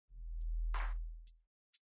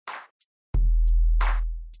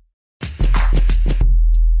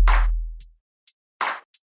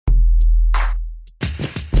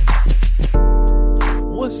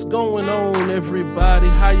What's going on, everybody?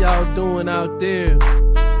 How y'all doing out there?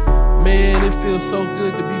 Man, it feels so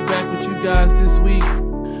good to be back with you guys this week.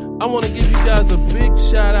 I want to give you guys a big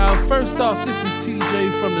shout out. First off, this is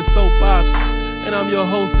TJ from the Soapbox, and I'm your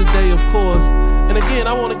host today, of course. And again,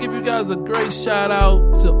 I want to give you guys a great shout out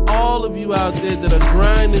to all of you out there that are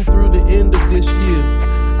grinding through the end of this year.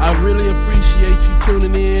 I really appreciate you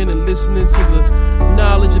tuning in and listening to the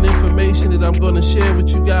knowledge and information that I'm going to share with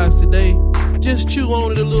you guys today. Just chew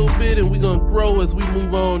on it a little bit and we're going to grow as we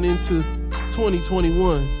move on into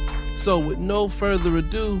 2021. So with no further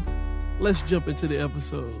ado, let's jump into the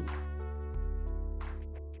episode.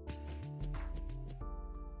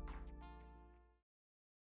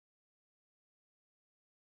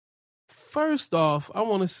 First off, I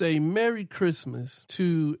want to say Merry Christmas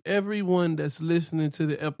to everyone that's listening to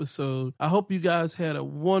the episode. I hope you guys had a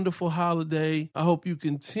wonderful holiday. I hope you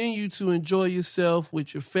continue to enjoy yourself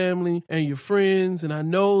with your family and your friends. And I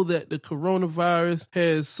know that the coronavirus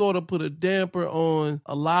has sort of put a damper on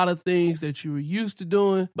a lot of things that you were used to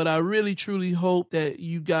doing. But I really, truly hope that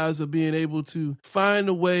you guys are being able to find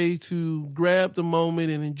a way to grab the moment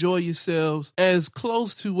and enjoy yourselves as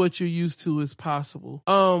close to what you're used to as possible.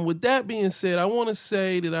 With that being said, I want to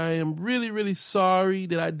say that I am really, really sorry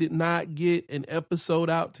that I did not get an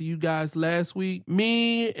episode out to you guys last week.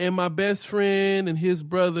 Me and my best friend and his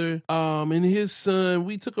brother and his son,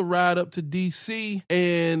 we took a ride up to DC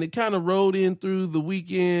and it kind of rode in through the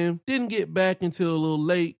weekend. Didn't get back until a little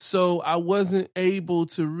late, so I wasn't able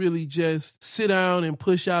to really just sit down and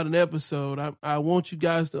push out an episode. I want you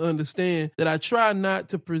guys to understand that I try not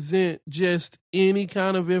to present just any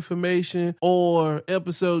kind of information or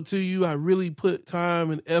episode to you. I really put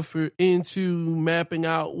time and effort into mapping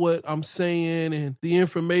out what I'm saying and the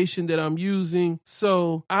information that I'm using.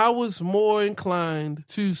 So I was more inclined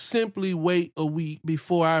to simply wait a week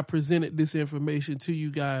before I presented this information to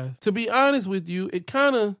you guys. To be honest with you, it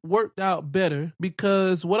kind of worked out better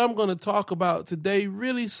because what I'm going to talk about today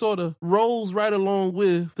really sort of rolls right along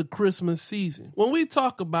with the Christmas season. When we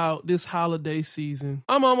talk about this holiday season,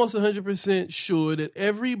 I'm almost 100% sure that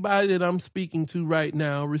everybody that I'm speaking to right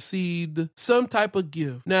now received some type of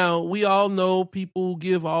gift. Now, we all know people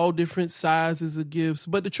give all different sizes of gifts,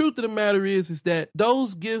 but the truth of the matter is that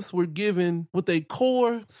those gifts were given with a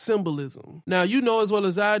core symbolism. Now, you know as well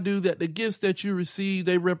as I do that the gifts that you receive,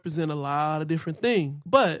 they represent a lot of different things.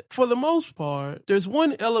 But for the most part, there's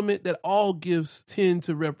one element that all gifts tend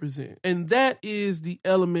to represent, and that is the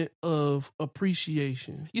element of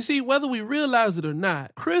appreciation. You see, whether we realize it or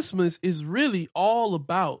not, Christmas is really all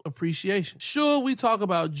about appreciation. Sure, we talk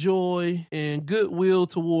about joy and goodwill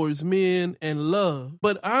towards men and love,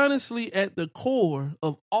 but honestly, at the core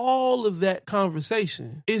of all of that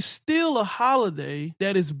conversation is still a holiday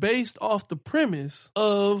that is based off the premise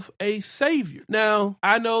of a savior. Now,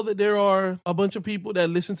 I know that there are a bunch of people that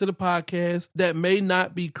listen to the podcast that may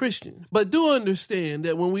not be Christians, but do understand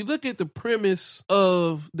that when we look at the premise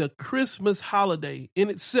of the Christmas holiday in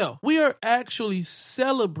itself, we are actually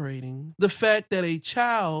celebrating the fact that a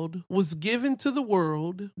child was given to the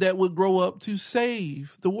world that would grow up to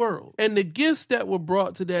save the world. And the gifts that were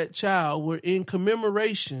brought to that child were in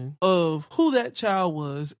commemoration of who that child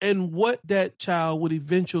was and what that child would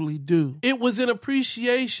eventually do. It was an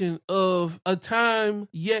appreciation of a time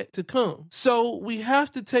yet to come. So we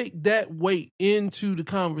have to take that weight into the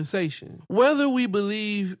conversation. Whether we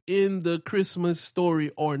believe in the Christmas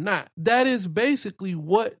story or not, that is basically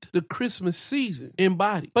what the Christmas season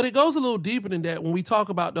embodies. But it goes a little deeper than that when we talk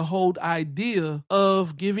about the whole idea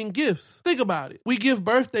of giving gifts. Think about it. We give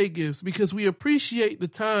birthday gifts because we appreciate the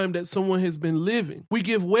time that someone has been living. We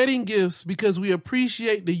give wedding gifts because we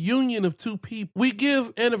appreciate the union of two people. We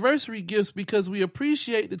give anniversary gifts because we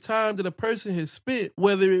appreciate the time that a person has spent,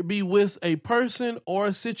 whether it be with a person or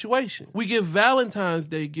a situation. We give Valentine's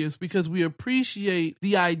Day gifts because we appreciate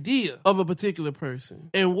the idea of a particular person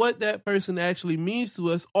and what that person actually means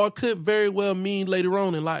to us or could very well mean later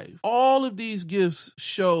on in life. All of these gifts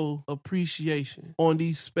show appreciation on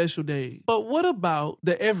these special days. But what about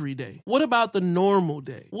the everyday? What about the normal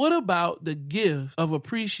day? What about the gift of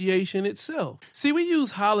appreciation itself? See, we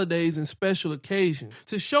use holidays and special occasions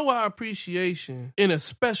to show our appreciation in a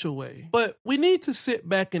special way. But we need to sit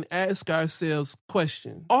back and ask ourselves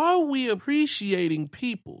questions. Are we appreciating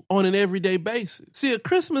people on an everyday basis? See, a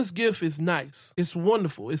Christmas gift is nice. It's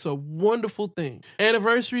wonderful. It's a wonderful thing.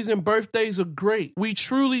 Anniversaries and birthdays are great. We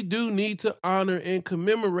truly do need to honor and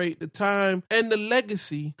commemorate the time and the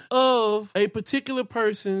legacy of a particular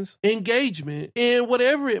person's engagement in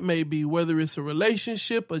whatever it may be, whether it's a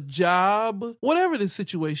relationship, a job, whatever the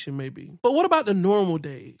situation may be. But what about the normal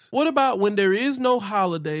days? What about when there is no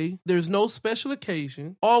holiday, there's no special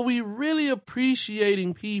occasion? Are we really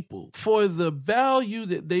appreciating people for the value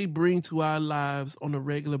that they bring to our lives on a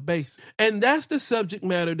regular basis? And that's the subject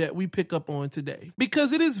matter that we pick up on today,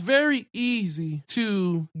 because it is very easy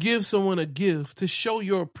to give someone a gift, to show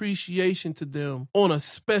your appreciation to them on a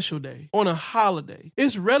special day, on a holiday.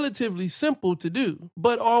 It's relatively simple to do,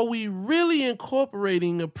 but are we really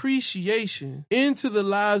incorporating appreciation into the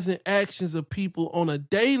lives and actions of people on a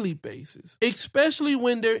daily basis, especially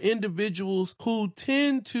when they're individuals who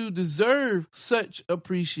tend to deserve such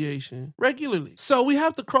appreciation regularly? So we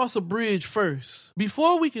have to cross a bridge first.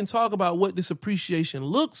 Before we can talk about what this appreciation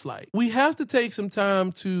looks like, we have to take some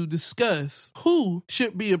time to discuss who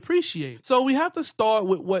should be appreciated. So we have to start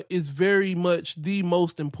with what is very much the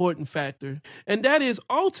most important factor, and that is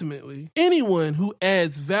ultimately anyone who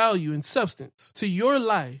adds value and substance to your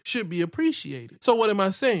life should be appreciated. So what am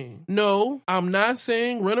I saying? No, I'm not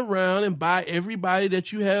saying run around and buy everybody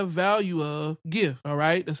that you have value of gift. All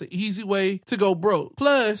right, that's an easy way to go broke.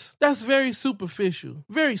 Plus, that's very superficial,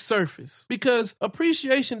 very surface, because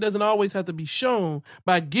appreciation doesn't always have to be shown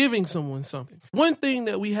by giving someone something. One thing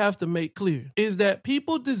that we have to make clear is that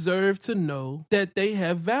people deserve to know that they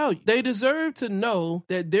have value. They deserve to know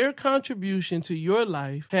that their contribution to your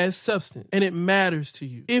life has substance and it matters to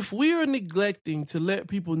you. If we are neglecting to let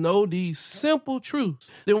people know these simple truths,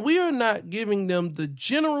 then we are not giving them the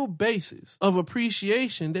general basis of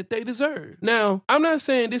appreciation that they deserve. Now, I'm not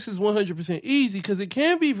saying this is 100% easy, because it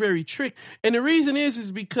can be very tricky. And the reason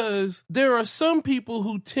is because there are some people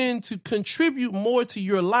who tend to contribute more to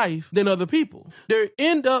your life than other people. There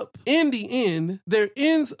ends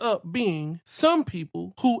up being some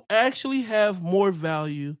people who actually have more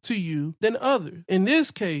value to you than others. In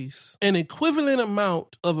this case, an equivalent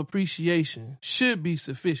amount of appreciation should be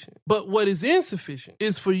sufficient. But what is insufficient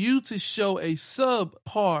is for you to show a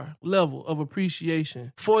subpar level of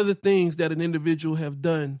appreciation for the things that an individual have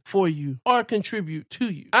done for you or contribute to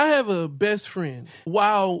you. I have a best friend.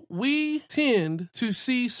 While we tend to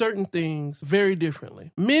see certain things very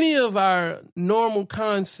differently, many of our normal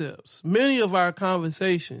concepts, many of our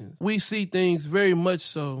conversations, we see things very much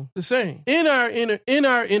so the same. In our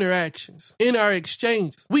interactions, in our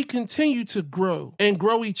exchanges, we continue to grow and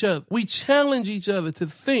grow each other. We challenge each other to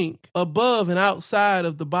think above and outside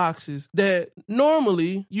of the boxes that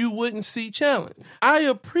normally you wouldn't see challenged. I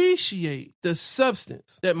appreciate the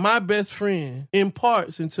substance that my best friend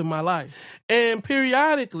imparts into my life. And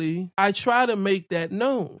periodically, I try to make that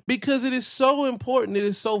known, because it is so important, it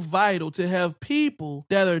is so vital to have people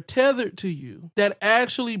that are tethered to you that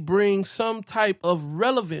actually bring some type of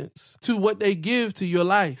relevance to what they give to your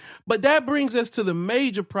life. But that brings us to the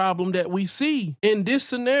major problem that we see in this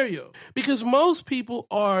scenario, because most people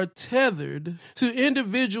are tethered to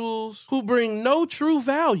individuals who bring no true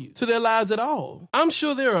value to their lives at all. I'm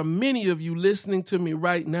sure there are many of you listening to me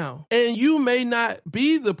right now, and you may not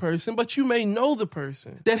be the person, but you may know the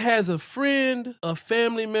person that has a friend, a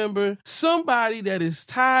family member, somebody that is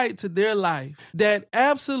tied to their life that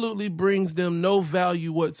absolutely brings them no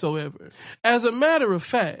value whatsoever. As a matter of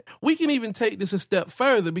fact, we can even take this a step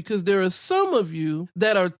further, because there are some of you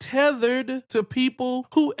that are tethered to people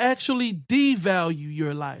who actually devalue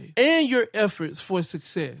your life and your efforts for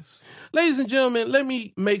success. Ladies and gentlemen, let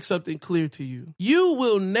me make something clear to you. You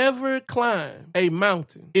will never climb a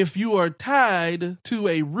mountain if you are tied to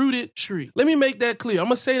a rooted tree. Let me make that clear. I'm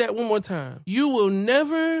going to say that one more time. You will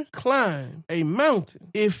never climb a mountain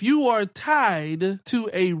if you are tied to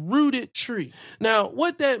a rooted tree. Now,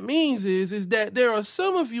 what that means is that there are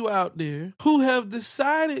some of you out there who have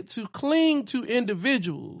decided to cling to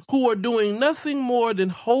individuals who are doing nothing more than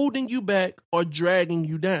holding you back or dragging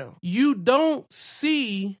you down. You don't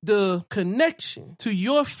see the connection to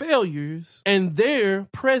your failures and their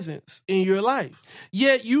presence in your life,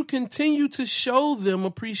 yet you continue to show them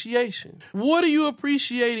appreciation. What are you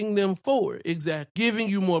appreciating them for exactly? Giving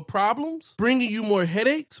you more problems? Bringing you more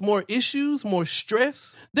headaches, more issues, more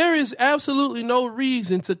stress? There is absolutely no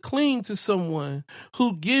reason to cling to someone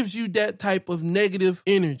who gives you that type of negative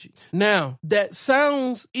energy. Now, that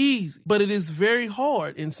sounds easy, but it is very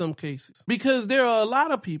hard in some cases, because there are a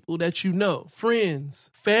lot of people that you know, friends,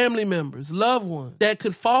 family members, loved ones, that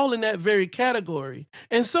could fall in that very category.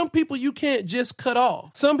 And some people you can't just cut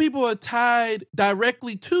off. Some people are tied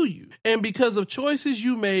directly to you. And because of choices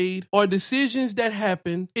you made or decisions that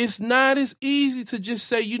happened, it's not as easy to just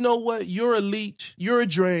say, you know what, you're a leech, you're a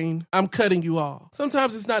drain, I'm cutting you off.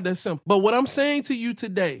 Sometimes it's not that simple. But what I'm saying to you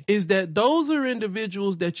today is that those are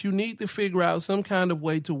individuals that you need to figure out some kind of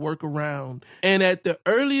way to work around. And at the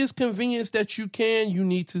earliest convenience that you can, you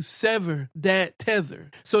need to sever that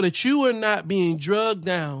tether so that you are not being drugged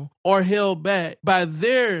down or held back by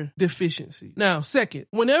their deficiency. Now, second,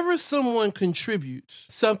 whenever someone contributes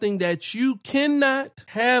something that you cannot,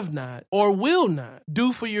 have not, or will not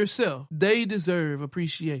do for yourself, they deserve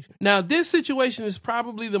appreciation. Now, this situation is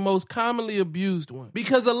probably the most commonly abused one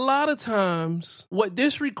because a lot of times what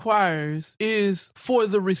this requires is for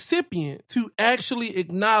the recipient to actually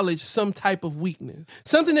acknowledge some type of weakness,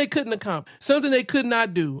 something they couldn't accomplish, something they could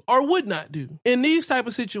not do or would not do. In these type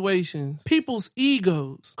of situations, people's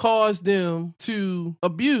egos cause them to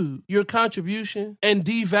abuse your contribution and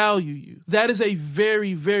devalue you. That is a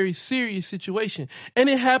very, very serious situation. And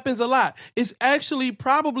it happens a lot. It's actually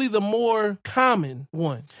probably the more common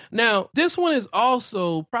one. Now, this one is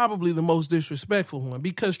also probably the most disrespectful one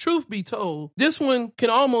because truth be told, this one can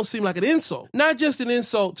almost seem like an insult. Not just an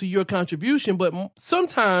insult to your contribution, but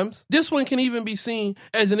sometimes this one can even be seen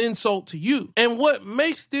as an insult to you. And what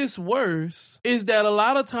makes this worse is that a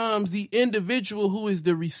lot of times the individual who is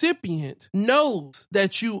the recipient knows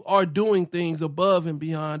that you are doing things above and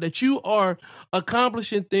beyond, that you are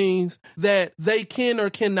accomplishing things that they can or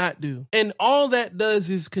cannot do. And all that does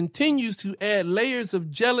is continues to add layers of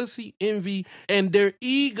jealousy, envy, and their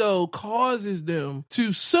ego causes them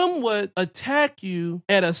to somewhat attack you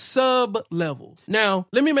at a sub level. Now,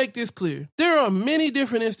 let me make this clear. There are many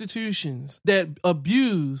different institutions that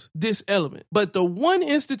abuse this element, but the one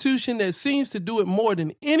institution that seems to do it more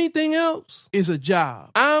than anything else is a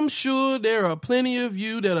job. I'm sure there are plenty of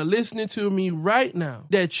you that are listening to me right now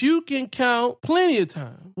that you can count plenty of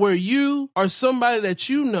time where you or somebody that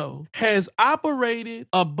you know has operated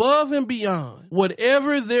above and beyond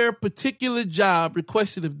whatever their particular job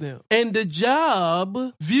requested of them. And the job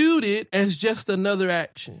viewed it as just another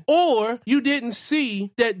action. Or you didn't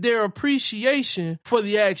see that their appreciation for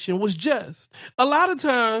the action was just. A lot of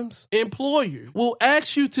times, employers will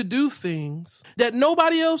ask you to do things that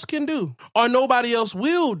nobody else can do or nobody else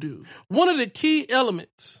will do. One of the key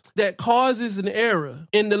elements that causes an error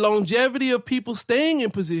in the longevity of people staying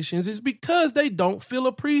in positions is because they don't feel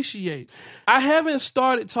appreciated. I haven't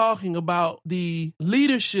started talking about the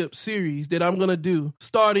leadership series that I'm going to do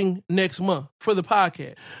starting next month for the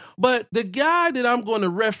podcast. But the guy that I'm going to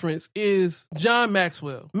reference is John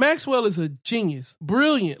Maxwell. Maxwell is a genius,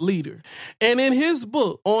 brilliant leader. And in his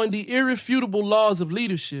book on the irrefutable laws of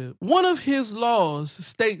leadership, one of his laws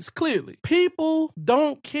states clearly, people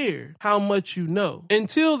don't care how much you know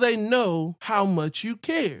until they know how much you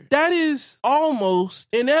care. That is almost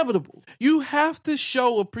inevitable. You have to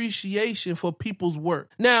show appreciation for people's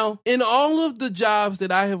work. Now, in all of the jobs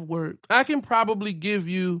that I have worked, I can probably give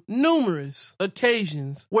you numerous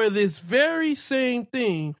occasions where this very same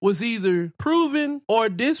thing was either proven or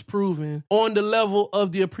disproven on the level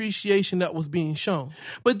of the appreciation that was being shown.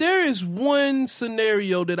 But there is one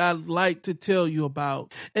scenario that I'd like to tell you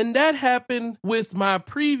about, and that happened with my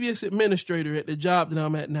previous administrator at the job that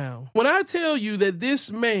I'm at now. When I tell you that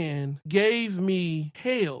this man gave me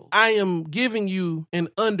hell, I am giving you an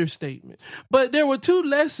understatement. But there were two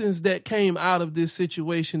lessons that came out of this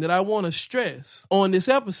situation that I want to stress on this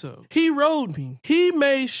episode. He rode me. He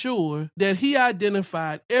made sure that he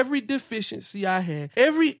identified every deficiency I had,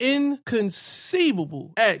 every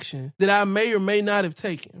inconceivable action that I may or may not have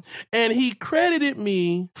taken. And he credited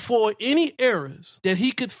me for any errors that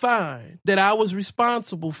he could find that I was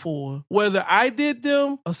responsible for, whether I did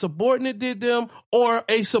them, a subordinate did them, or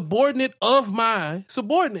a subordinate of my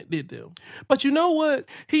subordinate did them. But you know what?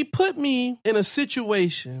 He put me in a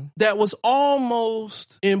situation that was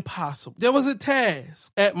almost impossible. There was a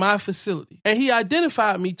task at my facility, and he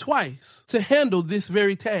identified me twice to handle this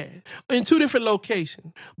very task in two different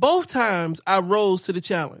locations. Both times I rose to the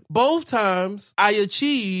challenge. Both times I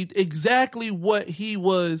achieved exactly what he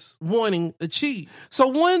was wanting achieved. So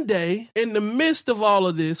one day, in the midst of all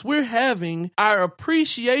of this, we're having our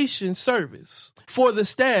appreciation service for the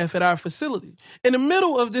staff at our facility. In the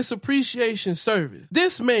middle of this appreciation service,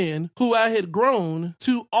 this man, who I had grown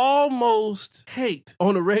to almost hate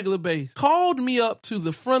on a regular basis, called me up to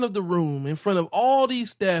the front of the room in front of all these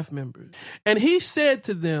staff members. And he said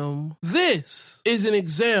to them, this is an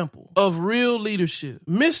example of real leadership.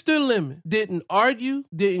 Mr. Lemon didn't argue,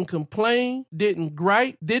 didn't complain, didn't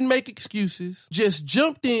gripe, didn't make excuses, just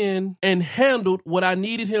jumped in and handled what I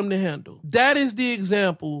needed him to handle. That is the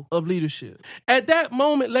example of leadership. At that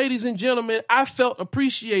moment, ladies and gentlemen, I felt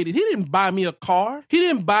appreciated. He didn't buy me a car. He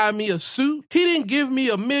didn't buy me a suit. He didn't give me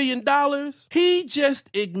 $1 million. He just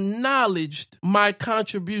acknowledged my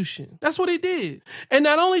contribution. That's what he did. And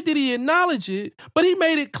not only did he acknowledge it, but he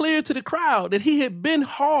made it clear to the crowd that he had been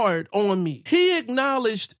hard on me. He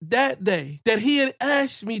acknowledged that day that he had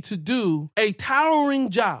asked me to do a towering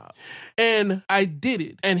job. And I did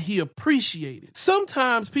it, and he appreciated it.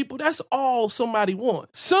 Sometimes people, that's all somebody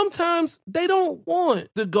wants. Sometimes they don't want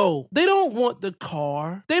the gold. They don't want the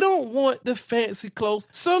car. They don't want the fancy clothes.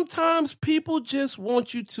 Sometimes people just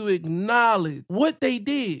want you to acknowledge what they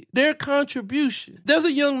did, their contribution. There's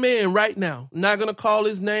a young man right now, I'm not going to call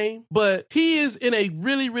his name, but he is in a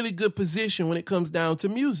really, really good position when it comes down to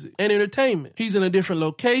music and entertainment. He's in a different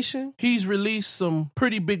location. He's released some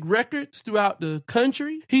pretty big records throughout the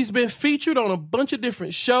country. He's been featured on a bunch of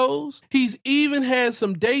different shows. He's even had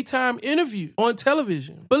some daytime interviews on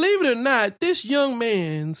television. Believe it or not, this young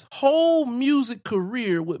man's whole music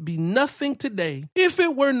career would be nothing today if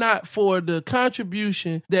it were not for the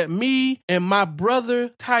contribution that me and my brother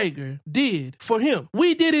Tiger did for him.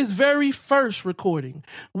 We did his very first recording.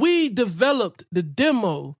 We developed the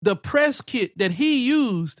demo, the press kit that he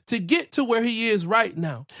used to get to where he is right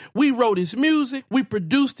now. We wrote his music. We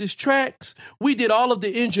produced his tracks. We did all of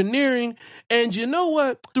the engineering. And you know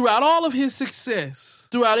what? Throughout all of his success,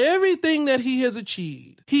 throughout everything that he has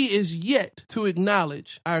achieved, he is yet to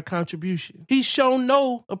acknowledge our contribution. He's shown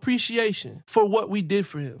no appreciation for what we did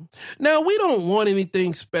for him. Now, we don't want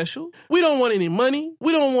anything special. We don't want any money.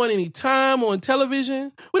 We don't want any time on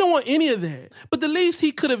television. We don't want any of that. But the least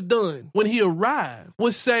he could have done when he arrived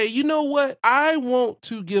was say, you know what? I want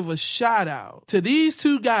to give a shout out to these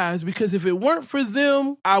two guys because if it weren't for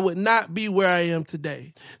them, I would not be where I am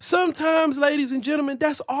today. Sometimes, ladies and gentlemen,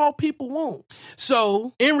 that's all people want.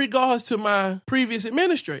 So, in regards to my previous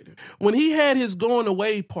administrator, when he had his going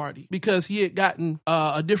away party because he had gotten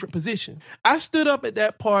a different position, I stood up at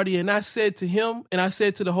that party and I said to him and I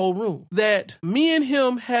said to the whole room that me and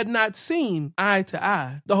him had not seen eye to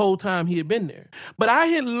eye the whole time he had been there. But I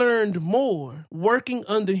had learned more working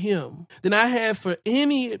under him than I had for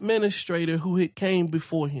any administrator who had came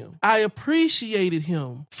before him. I appreciated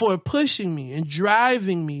him for pushing me and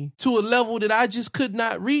driving me to a level that I just could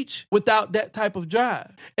not reach without that type of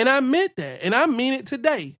drive. And I meant that, and I mean it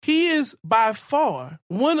today. He is by far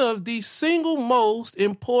one of the single most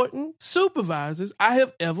important supervisors I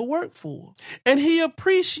have ever worked for. And he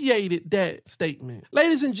appreciated that statement.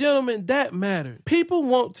 Ladies and gentlemen, that mattered. People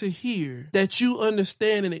want to hear that you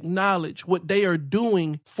understand and acknowledge what they are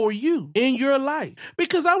doing for you in your life.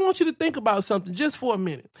 Because I want you to think about something just for a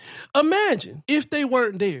minute. Imagine if they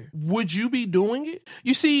weren't there. Would you be doing it?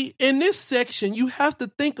 You see, in this section, you have to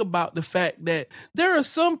think about the fact that there are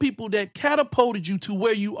some people that catapulted you to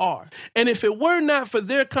where you are. And if it were not for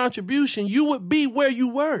their contribution, you would be where you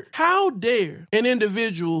were. How dare an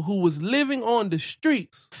individual who was living on the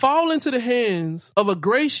streets fall into the hands of a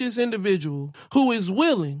gracious individual who is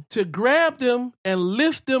willing to grab them and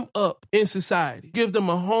lift them up in society, give them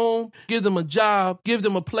a home, give them a job, give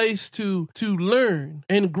them a place to learn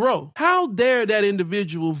and grow. How dare that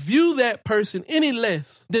individual view that person any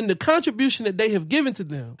less than the contribution that they have given to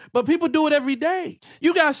them? But people do it every day.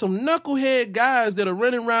 You got some knucklehead guys that are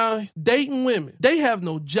running around dating women. They have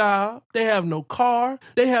no job. They have no car.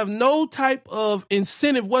 They have no type of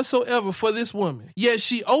incentive whatsoever for this woman. Yet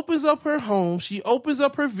she opens up her home. She opens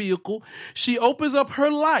up her vehicle. She opens up her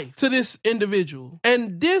life to this individual.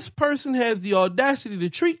 And this person has the audacity to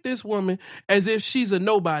treat this woman as if she's a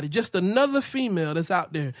nobody, just another female that's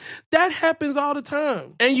out there. That happens all the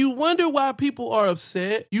time. And you wonder why people are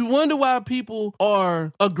upset. You wonder why people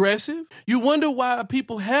are aggressive. You wonder why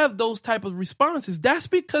people have those type of responses. That's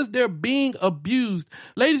because they're being abused.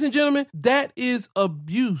 Ladies and gentlemen, that is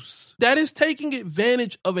abuse. That is taking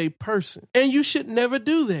advantage of a person. And you should never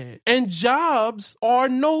do that. And jobs are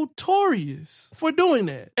notorious for doing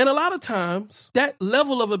that. And a lot of times, that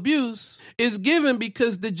level of abuse is given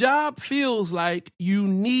because the job feels like you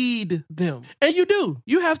need them. And you do.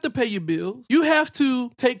 You have to pay your bills. You have to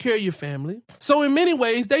take care of your family. So in many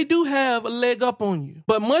ways, they do have a leg up on you.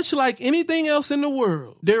 But much like anything else else in the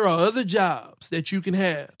world, there are other jobs that you can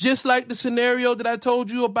have. Just like the scenario that I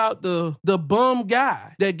told you about the bum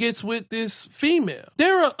guy that gets with this female.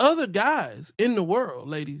 There are other guys in the world,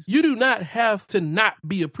 ladies. You do not have to not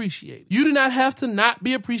be appreciated. You do not have to not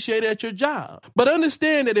be appreciated at your job. But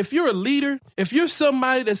understand that if you're a leader, if you're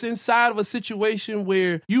somebody that's inside of a situation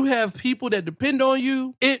where you have people that depend on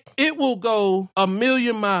you, it will go a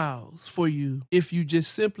million miles for you if you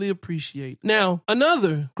just simply appreciate. Now,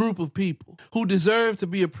 another group of people who deserve to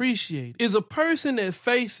be appreciated is a person that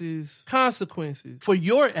faces consequences for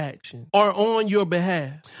your action or on your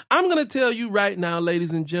behalf. I'm going to tell you right now,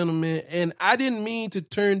 ladies and gentlemen, and I didn't mean to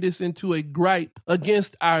turn this into a gripe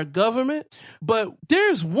against our government, but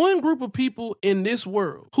there's one group of people in this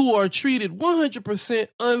world who are treated 100%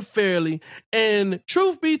 unfairly, and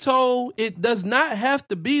truth be told, it does not have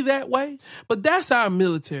to be that way, but that's our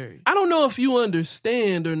military. I don't know if you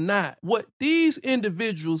understand or not what these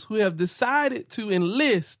individuals who have decided to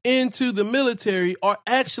enlist into the military are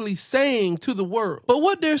actually saying to the world. But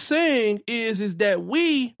what they're saying is that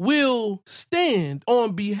we will stand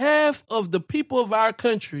on behalf of the people of our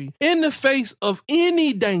country in the face of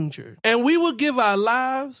any danger, and we will give our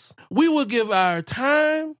lives, we will give our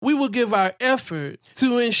time, we will give our effort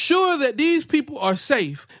to ensure that these people are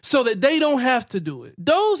safe so that they don't have to do it.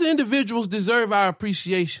 Those individuals deserve our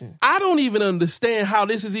appreciation. I don't even understand how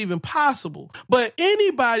this is even possible, but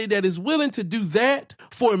anybody that is willing to do that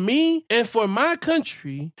for me and for my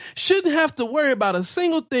country shouldn't have to worry about a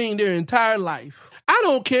single thing their entire life. I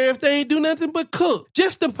don't care if they ain't do nothing but cook.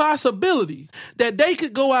 Just the possibility that they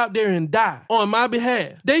could go out there and die on my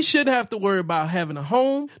behalf. They shouldn't have to worry about having a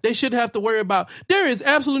home. They shouldn't have to worry about, there is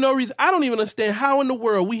absolutely no reason. I don't even understand how in the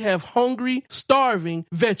world we have hungry, starving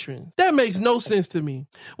veterans. That makes no sense to me.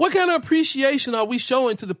 What kind of appreciation are we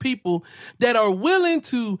showing to the people that are willing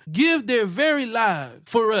to give their very lives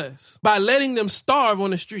for us by letting them starve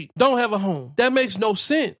on the street, don't have a home? That makes no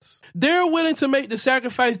sense. They're willing to make the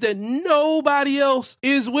sacrifice that nobody else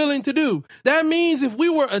is willing to do. That means if we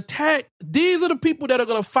were attacked, these are the people that are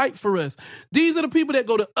going to fight for us. These are the people that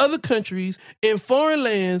go to other countries in foreign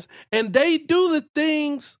lands, and they do the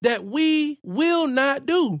things that we will not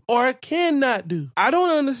do or cannot do. I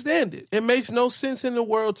don't understand it. It makes no sense in the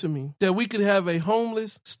world to me that we could have a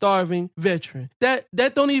homeless, starving veteran. That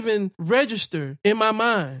don't even register in my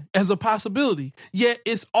mind as a possibility, yet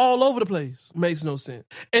it's all over the place. Makes no sense.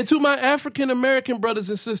 And to my African American brothers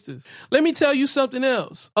and sisters, let me tell you something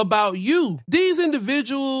else about you. These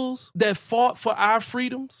individuals that fought for our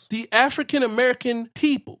freedoms, the African American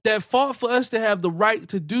people that fought for us to have the right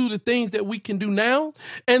to do the things that we can do now,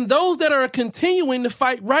 and those that are continuing to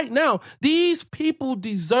fight right now, these people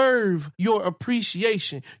deserve your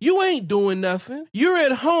appreciation. You ain't doing nothing. You're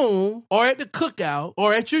at home or at the cookout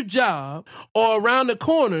or at your job or around the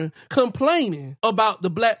corner complaining about the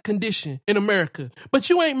black condition in America, but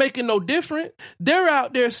you ain't making no difference. They're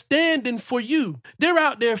out there standing for you. They're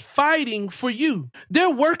out there fighting for you. They're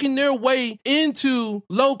working their way into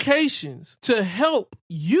locations to help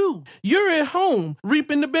you. You're at home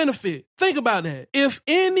reaping the benefit. Think about that. If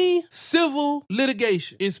any civil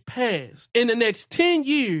litigation is passed in the next 10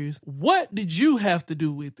 years, what did you have to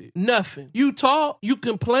do with it? Nothing. You talk, you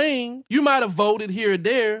complain, you might have voted here or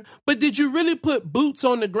there, but did you really put boots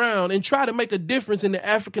on the ground and try to make a difference in the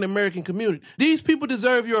African American community? These people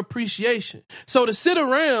deserve your appreciation. So to sit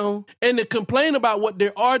around and to complain about what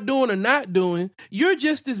they are doing or not doing, you're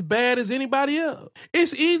just as bad as anybody else.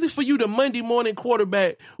 It's easy for you to Monday morning quarterback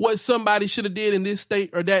what somebody should have did in this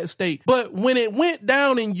state or that state. But when it went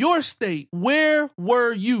down in your state, where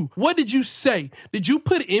were you? What did you say? Did you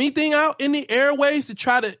put anything out in the airways to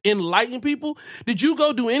try to enlighten people? Did you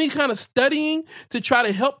go do any kind of studying to try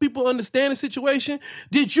to help people understand the situation?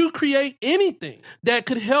 Did you create anything that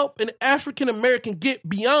could help an African American get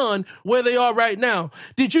beyond where they are right now?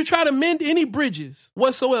 Did you try to mend any bridges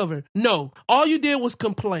whatsoever? No. All you did was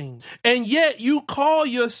complain. And yet you call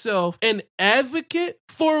yourself an advocate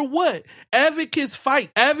for what? Advocates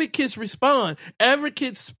fight. Advocates respond.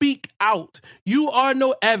 Advocates speak out. You are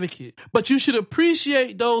no advocate, but you should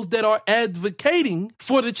appreciate those that are advocating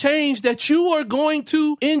for the change that you are going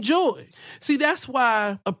to enjoy. See, that's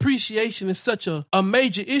why appreciation is such a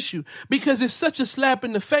major issue, because it's such a slap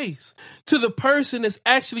in the face to the person that's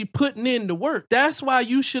actually putting in the work. That's why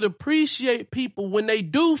you should appreciate people when they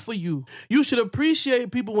do for you. You should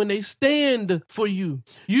appreciate people when they stand for you.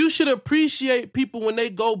 You should appreciate people people when they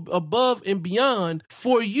go above and beyond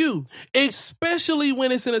for you, especially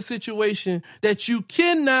when it's in a situation that you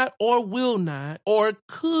cannot or will not or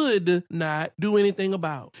could not do anything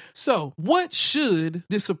about. So what should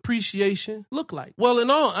this appreciation look like? Well, in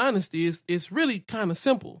all honesty, it's really kind of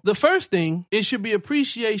simple. The first thing, it should be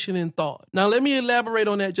appreciation in thought. Now, let me elaborate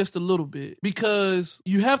on that just a little bit, because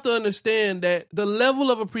you have to understand that the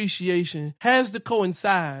level of appreciation has to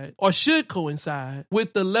coincide or should coincide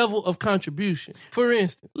with the level of contribution. For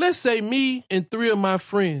instance, let's say me and 3 of my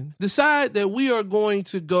friends decide that we are going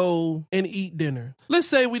to go and eat dinner. Let's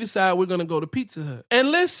say we decide we're going to go to Pizza Hut.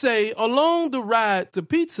 And let's say along the ride to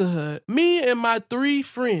Pizza Hut, me and my 3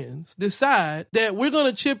 friends decide that we're going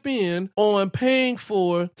to chip in on paying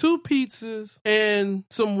for 2 pizzas and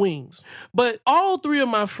some wings. But all 3 of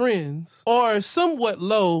my friends are somewhat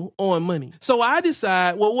low on money. So I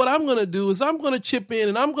decide, well, what I'm going to do is I'm going to chip in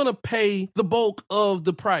and I'm going to pay the bulk of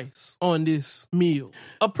the price on this meal.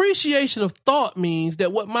 Appreciation of thought means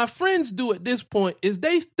that what my friends do at this point is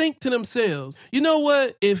they think to themselves, you know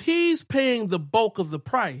what? If he's paying the bulk of the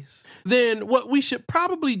price, then what we should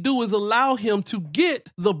probably do is allow him to get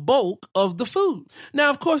the bulk of the food. Now,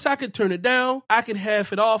 of course, I could turn it down. I could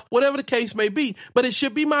half it off, whatever the case may be, but it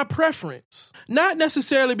should be my preference. Not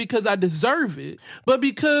necessarily because I deserve it, but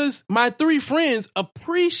because my 3 friends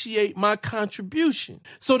appreciate my contribution.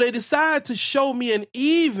 So they decide to show me an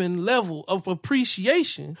even level of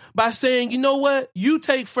appreciation by saying, you know what? You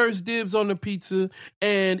take first dibs on the pizza,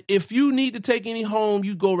 and if you need to take any home,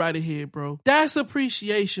 you go right ahead, bro. That's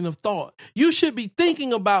appreciation of thought. You should be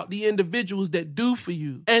thinking about the individuals that do for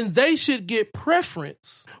you, and they should get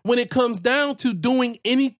preference when it comes down to doing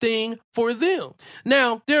anything for them.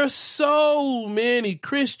 Now, there are so many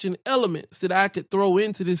Christian elements that I could throw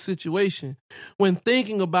into this situation when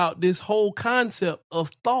thinking about this whole concept of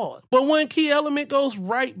thought. But one key element goes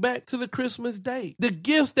right back to the Christmas day. The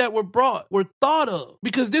gifts that were brought were thought of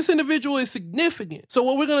because this individual is significant. So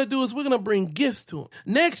what we're going to do is we're going to bring gifts to him.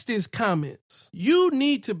 Next is comments. You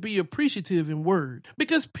need to be appreciative in word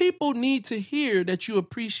because people need to hear that you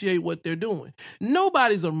appreciate what they're doing.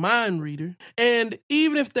 Nobody's a mind reader. And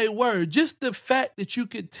even if they were, just the fact that you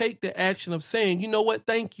could take the action of saying, you know what,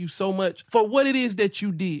 thank you so much for what it is that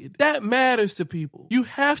you did. That matters to people. You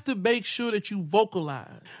have to make sure that you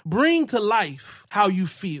vocalize, bring to life how you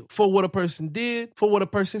feel for what a person did, for what a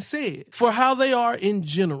person said, for how they are in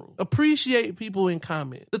general. Appreciate people in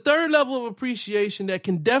comment. The third level of appreciation that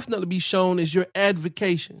can definitely be shown is your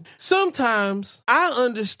advocation. Sometimes I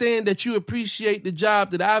understand that you appreciate the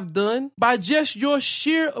job that I've done by just your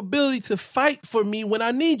sheer ability to fight for me when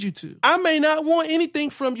I need you to. I may not want anything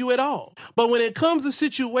from you at all, but when it comes to a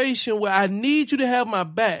situation where I need you to have my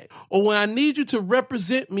back or when I need you to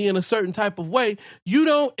represent me in a certain type of way, you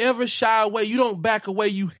don't ever shy away. You don't back away.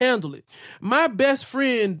 You handle it. My best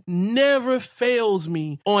friend never fails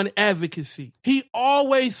me on advocacy. He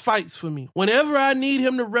always fights for me. Whenever I need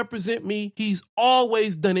him to represent me, he's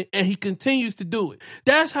always done it and he continues to do it.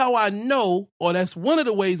 That's how I know, or that's one of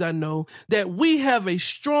the ways I know that we have a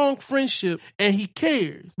strong friendship and he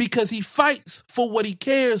cares because he fights for what he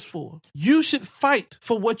cares for. You should fight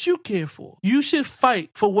for what you care for. You should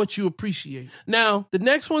fight for what you appreciate. Now, the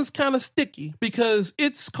next one's kind of sticky because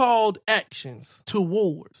it's called actions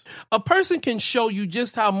towards. A person can show you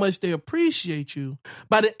just how much they appreciate you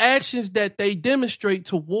by the actions that they demonstrate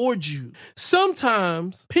towards you.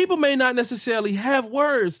 Sometimes people may not necessarily have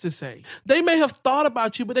words to say. They may have thought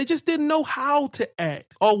about you, but they just didn't know how to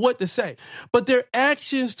act or what to say. But their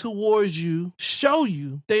actions towards you show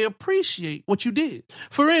you they appreciate what you did.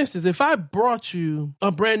 For instance, if I brought you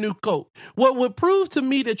a brand new coat, what would prove to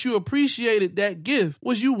me that you appreciated that gift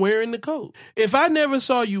was you wearing the coat. If I never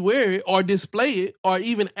saw you wear it or display it or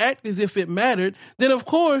even act as if it mattered, then of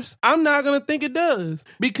course I'm not going to think it does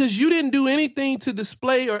because you didn't do anything to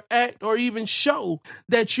display or act or even show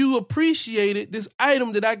that you appreciated this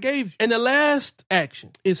item that I gave you. And the last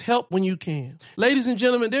action is help when you can. Ladies and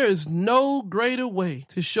gentlemen, there is no greater way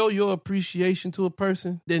to show your appreciation to a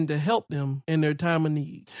person than to help them in their time of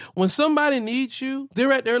need. When somebody needs you,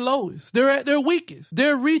 they're at their lowest. They're at their weakest.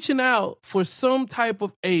 They're reaching out for some type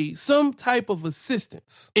of aid, some type of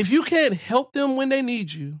assistance. If you can't help them when they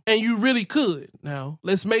need you, and you really could, now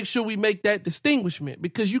let's make sure we make that distinguishment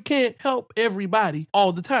because you can't help everybody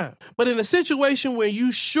all the time. But in a situation where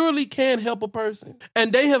you surely can help a person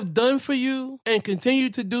and they have done for you and continue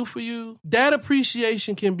to do for you, that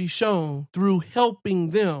appreciation can be shown through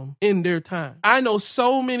helping them in their time. I know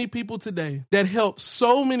so many people today that help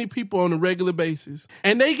so many people on a regular basis,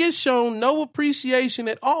 and they get shown no appreciation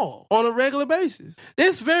at all on a regular basis.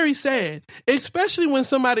 It's very sad, especially when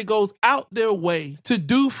somebody goes out their way to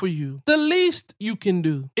do for you you, the least you can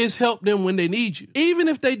do is help them when they need you. Even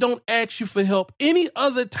if they don't ask you for help any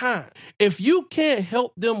other time, if you can't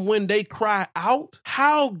help them when they cry out,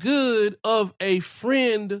 how good of a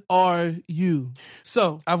friend are you?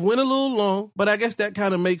 So I've went a little long, but I guess that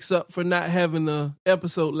kind of makes up for not having an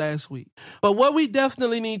episode last week. But what we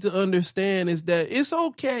definitely need to understand is that it's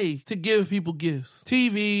okay to give people gifts.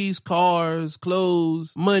 TVs, cars,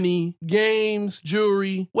 clothes, money, games,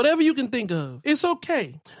 jewelry, whatever you can think of. It's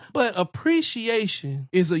okay. But appreciation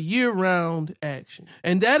is a year-round action.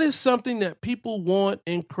 And that is something that people want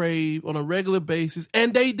and crave on a regular basis,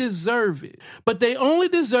 and they deserve it. But they only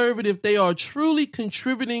deserve it if they are truly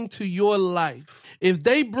contributing to your life. If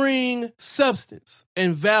they bring substance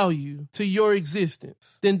and value to your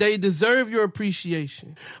existence, then they deserve your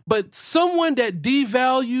appreciation. But someone that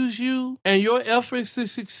devalues you and your efforts to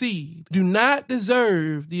succeed do not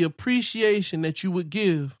deserve the appreciation that you would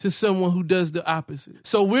give to someone who does the opposite.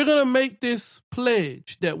 So we're going to make this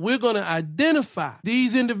pledge that we're going to identify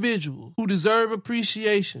these individuals who deserve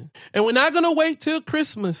appreciation. And we're not going to wait till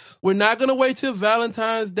Christmas. We're not going to wait till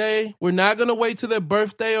Valentine's Day. We're not going to wait till their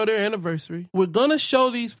birthday or their anniversary. We're going to show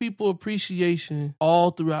these people appreciation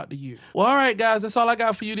all throughout the year. Well, all right, guys, that's all I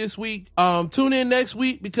got for you this week. Tune in next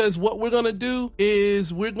week, because what we're going to do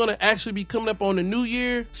is we're going to actually be coming up on the new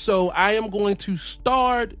year. So I am going to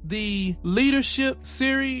start the leadership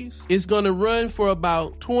series. It's going to run for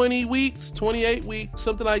about 20 weeks, 28 weeks,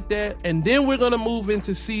 something like that. And then we're going to move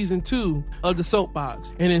into season 2 of the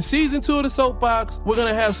Soapbox. And in season 2 of the Soapbox, we're going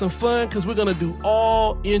to have some fun because we're going to do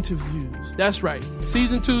all interviews. That's right.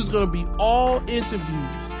 Season 2 is going to be all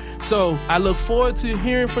interviews. So I look forward to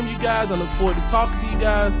hearing from you guys. I look forward to talking to you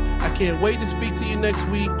guys. I can't wait to speak to you next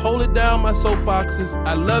week. Hold it down, my soapboxes.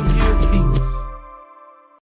 I love you. Peace.